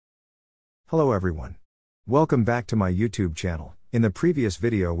Hello everyone. Welcome back to my YouTube channel. In the previous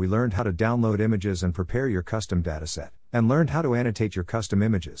video we learned how to download images and prepare your custom dataset, and learned how to annotate your custom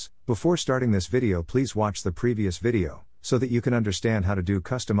images. Before starting this video, please watch the previous video, so that you can understand how to do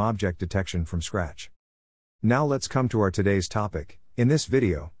custom object detection from scratch. Now let's come to our today's topic. In this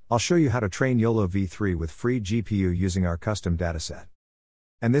video, I'll show you how to train YOLOv3 with free GPU using our custom dataset.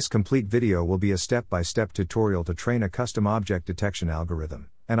 And this complete video will be a step-by-step tutorial to train a custom object detection algorithm,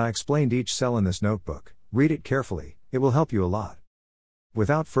 and I explained each cell in this notebook. Read it carefully, it will help you a lot.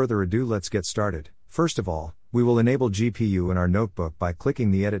 Without further ado, let's get started. First of all, we will enable GPU in our notebook by clicking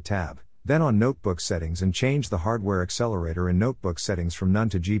the Edit tab, then on Notebook Settings, and change the hardware accelerator in Notebook Settings from None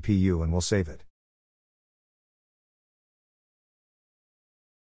to GPU, and we'll save it.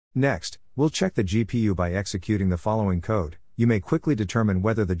 Next, we'll check the GPU by executing the following code. You may quickly determine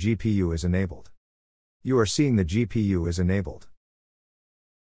whether the GPU is enabled. You are seeing the GPU is enabled.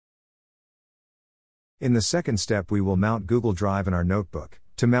 In the second step, we will mount Google Drive in our notebook.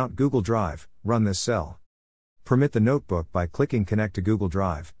 To mount Google Drive, run this cell. Permit the notebook by clicking Connect to Google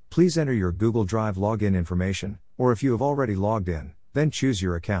Drive. Please enter your Google Drive login information, or if you have already logged in, then choose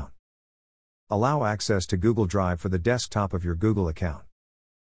your account. Allow access to Google Drive for the desktop of your Google account.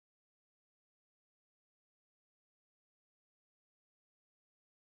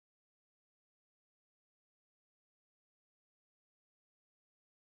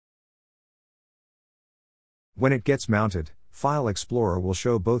 When it gets mounted, File Explorer will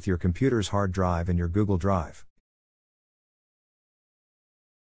show both your computer's hard drive and your Google Drive.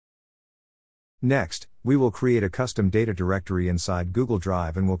 Next, we will create a custom data directory inside Google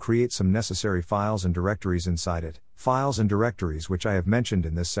Drive, and will create some necessary files and directories inside it, files and directories which I have mentioned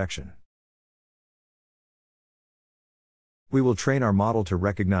in this section. We will train our model to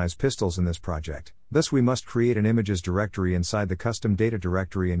recognize pistols in this project, thus we must create an images directory inside the custom data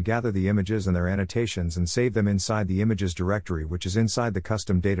directory and gather the images and their annotations and save them inside the images directory, which is inside the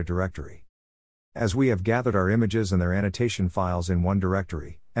custom data directory. As we have gathered our images and their annotation files in one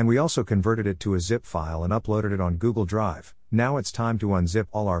directory, and we also converted it to a zip file and uploaded it on Google Drive, now it's time to unzip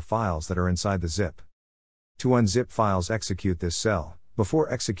all our files that are inside the zip. To unzip files, execute this cell.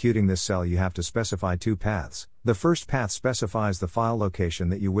 Before executing this cell, you have to specify two paths. The first path specifies the file location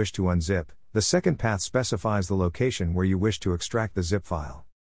that you wish to unzip. The second path specifies the location where you wish to extract the zip file.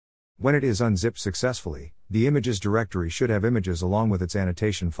 When it is unzipped successfully, the images directory should have images along with its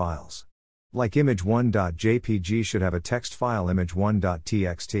annotation files. Like image1.jpg should have a text file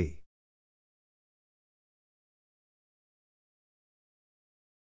image1.txt.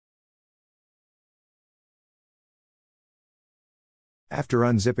 After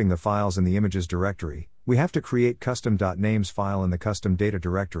unzipping the files in the images directory, we have to create custom.names file in the custom data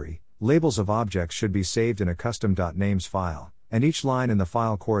directory. Labels of objects should be saved in a custom.names file, and each line in the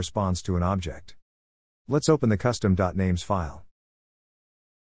file corresponds to an object. Let's open the custom.names file.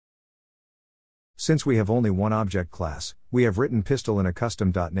 Since we have only one object class, we have written pistol in a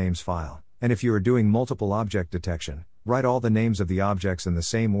custom.names file, and if you are doing multiple object detection, write all the names of the objects in the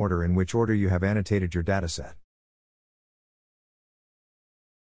same order in which order you have annotated your dataset.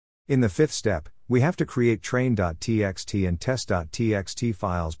 In the fifth step, we have to create train.txt and test.txt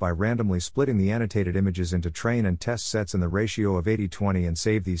files by randomly splitting the annotated images into train and test sets in the ratio of 80-20 and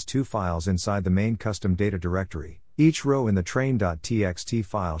save these two files inside the main custom data directory. Each row in the train.txt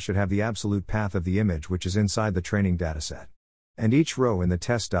file should have the absolute path of the image which is inside the training dataset. And each row in the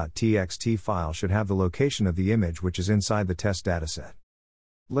test.txt file should have the location of the image which is inside the test dataset.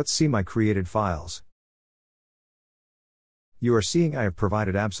 Let's see my created files. You are seeing I have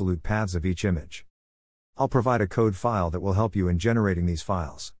provided absolute paths of each image. I'll provide a code file that will help you in generating these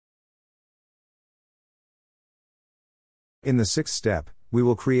files. In the sixth step, we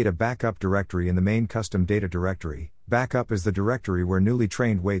will create a backup directory in the main custom data directory. Backup is the directory where newly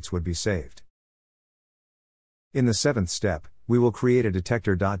trained weights would be saved. In the seventh step, we will create a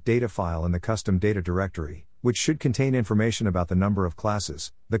detector.data file in the custom data directory, which should contain information about the number of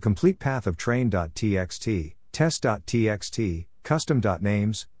classes, the complete path of train.txt, test.txt,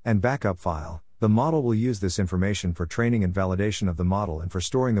 custom.names, and backup file. The model will use this information for training and validation of the model and for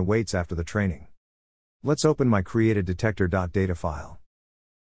storing the weights after the training. Let's open my created detector.data file.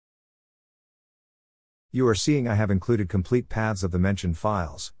 You are seeing I have included complete paths of the mentioned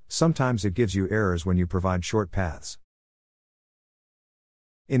files. Sometimes it gives you errors when you provide short paths.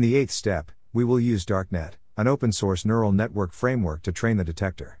 In the eighth step, we will use DarkNet, an open source neural network framework to train the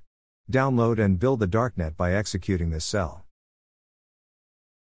detector. Download and build the DarkNet by executing this cell.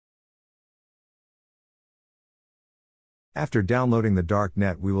 After downloading the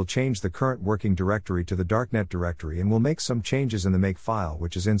darknet, we will change the current working directory to the darknet directory and will make some changes in the make file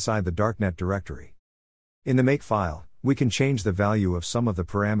which is inside the darknet directory. In the make file, we can change the value of some of the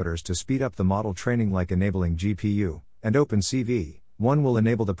parameters to speed up the model training, like enabling GPU and OpenCV. 1 will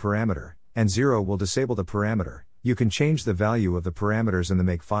enable the parameter, and 0 will disable the parameter. You can change the value of the parameters in the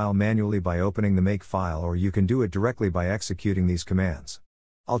make file manually by opening the make file, or you can do it directly by executing these commands.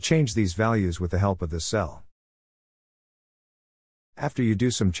 I'll change these values with the help of this cell. After you do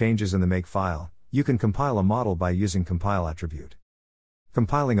some changes in the make file, you can compile a model by using compile attribute.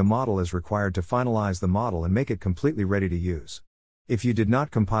 Compiling a model is required to finalize the model and make it completely ready to use. If you did not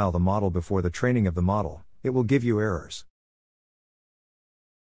compile the model before the training of the model, it will give you errors.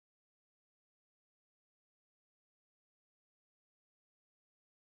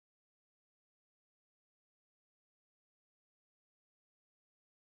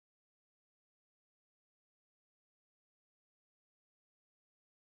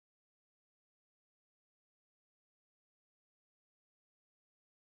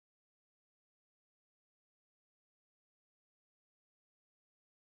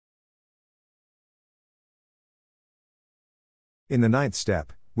 In the 9th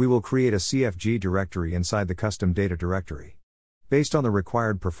step, we will create a CFG directory inside the custom data directory. Based on the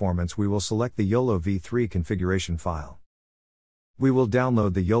required performance, we will select the YOLOv3 configuration file. We will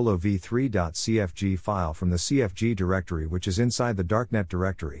download the YOLOv3.cfg file from the CFG directory which is inside the darknet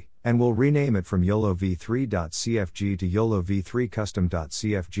directory, and we'll rename it from YOLOv3.cfg to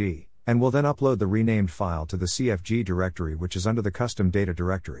YOLOv3custom.cfg, and we'll then upload the renamed file to the CFG directory which is under the custom data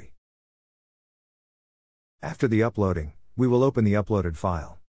directory. After the uploading, we will open the uploaded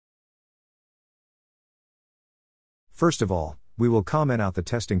file. First of all, we will comment out the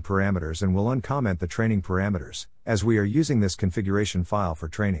testing parameters and will uncomment the training parameters, as we are using this configuration file for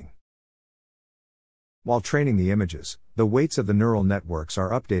training. While training the images, the weights of the neural networks are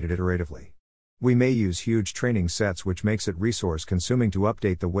updated iteratively. We may use huge training sets, which makes it resource consuming to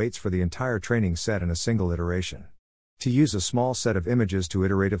update the weights for the entire training set in a single iteration. To use a small set of images to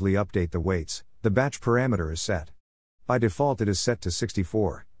iteratively update the weights, the batch parameter is set. By default it is set to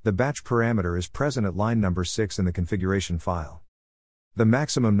 64, the batch parameter is present at line number 6 in the configuration file. The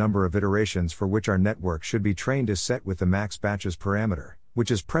maximum number of iterations for which our network should be trained is set with the max batches parameter,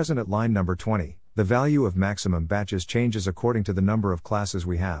 which is present at line number 20. The value of maximum batches changes according to the number of classes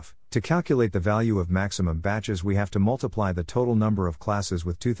we have. To calculate the value of maximum batches, we have to multiply the total number of classes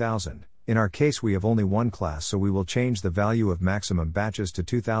with 2000. In our case we have only one class, so we will change the value of maximum batches to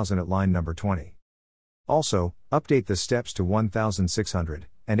 2000 at line number 20. Also, update the steps to 1600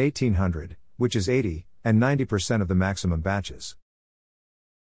 and 1800, which is 80 and 90% of the maximum batches.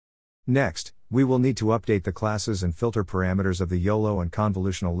 Next, we will need to update the classes and filter parameters of the YOLO and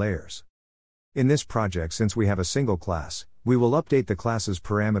convolutional layers. In this project, since we have a single class, we will update the classes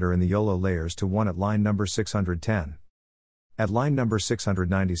parameter in the YOLO layers to 1 at line number 610. At line number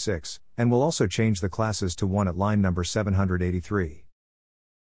 696, and we'll also change the classes to 1 at line number 783.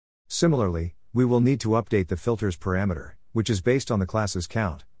 Similarly, we will need to update the filters parameter, which is based on the classes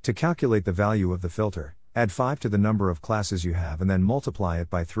count. To calculate the value of the filter, add 5 to the number of classes you have and then multiply it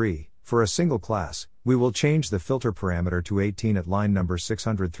by 3. For a single class, we will change the filter parameter to 18 at line number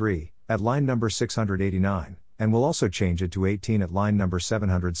 603, at line number 689, and we'll also change it to 18 at line number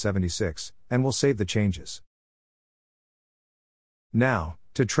 776, and we'll save the changes. Now,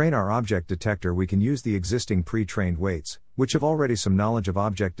 to train our object detector, we can use the existing pre-trained weights, which have already some knowledge of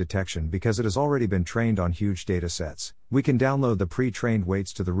object detection because it has already been trained on huge data sets. We can download the pre-trained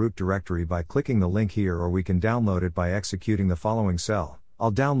weights to the root directory by clicking the link here, or we can download it by executing the following cell.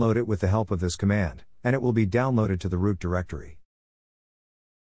 I'll download it with the help of this command, and it will be downloaded to the root directory.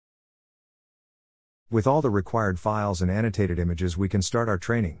 With all the required files and annotated images, we can start our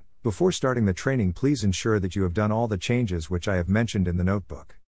training. Before starting the training, please ensure that you have done all the changes which I have mentioned in the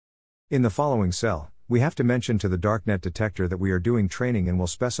notebook. In the following cell, we have to mention to the darknet detector that we are doing training and will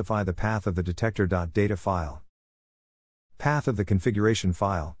specify the path of the detector.data file, path of the configuration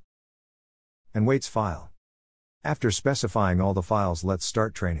file, and weights file. After specifying all the files, let's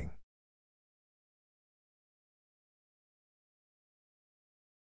start training.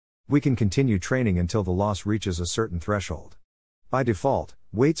 We can continue training until the loss reaches a certain threshold. By default,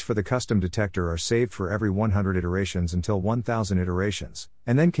 weights for the custom detector are saved for every 100 iterations until 1000 iterations,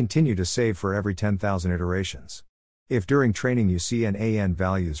 and then continue to save for every 10,000 iterations. If during training you see NaN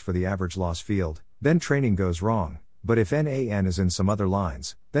values for the average loss field, then training goes wrong, but if NaN is in some other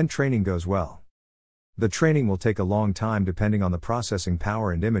lines, then training goes well. The training will take a long time depending on the processing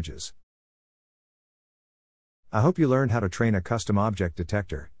power and images. I hope you learned how to train a custom object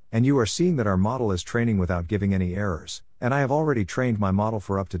detector, and you are seeing that our model is training without giving any errors, And I have already trained my model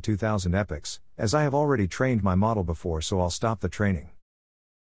for up to 2000 epochs, as I have already trained my model before, so I'll stop the training.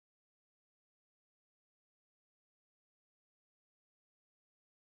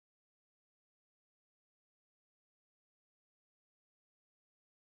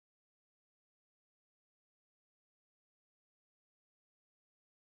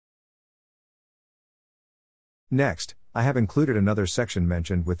 Next, I have included another section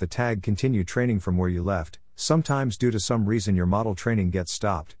mentioned with the tag continue training from where you left. Sometimes due to some reason your model training gets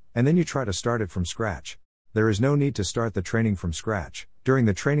stopped, and then you try to start it from scratch. There is no need to start the training from scratch. During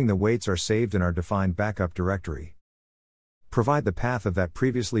the training the weights are saved in our defined backup directory. Provide the path of that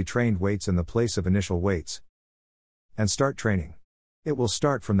previously trained weights in the place of initial weights. And start training. It will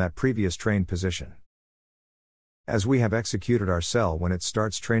start from that previous trained position. As we have executed our cell, when it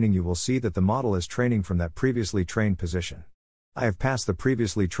starts training you will see that the model is training from that previously trained position. I have passed the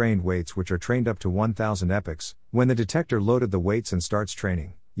previously trained weights which are trained up to 1000 epochs. When the detector loaded the weights and starts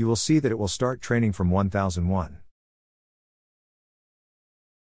training, you will see that it will start training from 1001.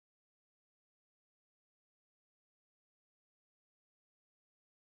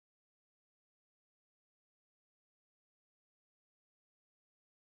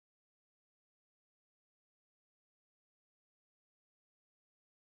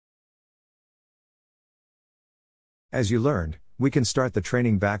 As you learned, we can start the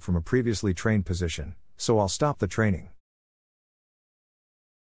training back from a previously trained position, so I'll stop the training.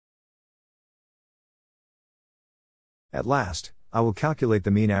 At last, I will calculate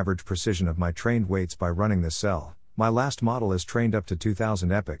the mean average precision of my trained weights by running this cell. My last model is trained up to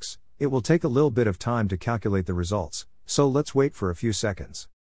 2000 epochs. It will take a little bit of time to calculate the results, so let's wait for a few seconds.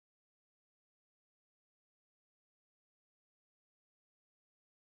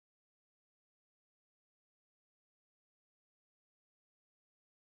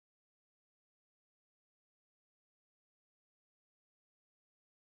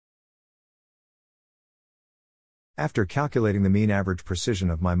 After calculating the mean average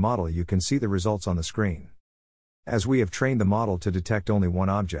precision of my model, you can see the results on the screen. As we have trained the model to detect only one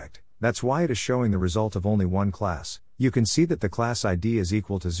object, that's why it is showing the result of only one class. You can see that the class ID is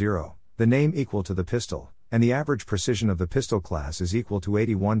equal to 0, the name equal to the pistol, and the average precision of the pistol class is equal to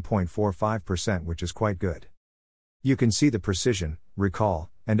 81.45%, which is quite good. You can see the precision,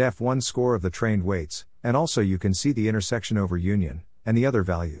 recall, and F1 score of the trained weights, and also you can see the intersection over union, and the other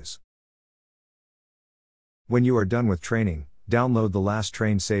values. When you are done with training, download the last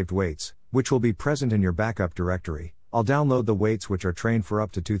trained saved weights, which will be present in your backup directory. I'll download the weights which are trained for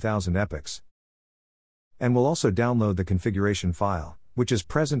up to 2000 epochs. And we'll also download the configuration file, which is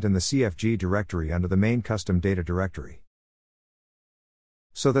present in the CFG directory under the main custom data directory.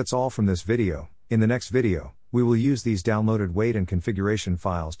 So that's all from this video. In the next video, we will use these downloaded weight and configuration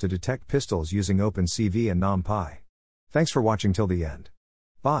files to detect pistols using OpenCV and NumPy. Thanks for watching till the end.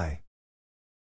 Bye.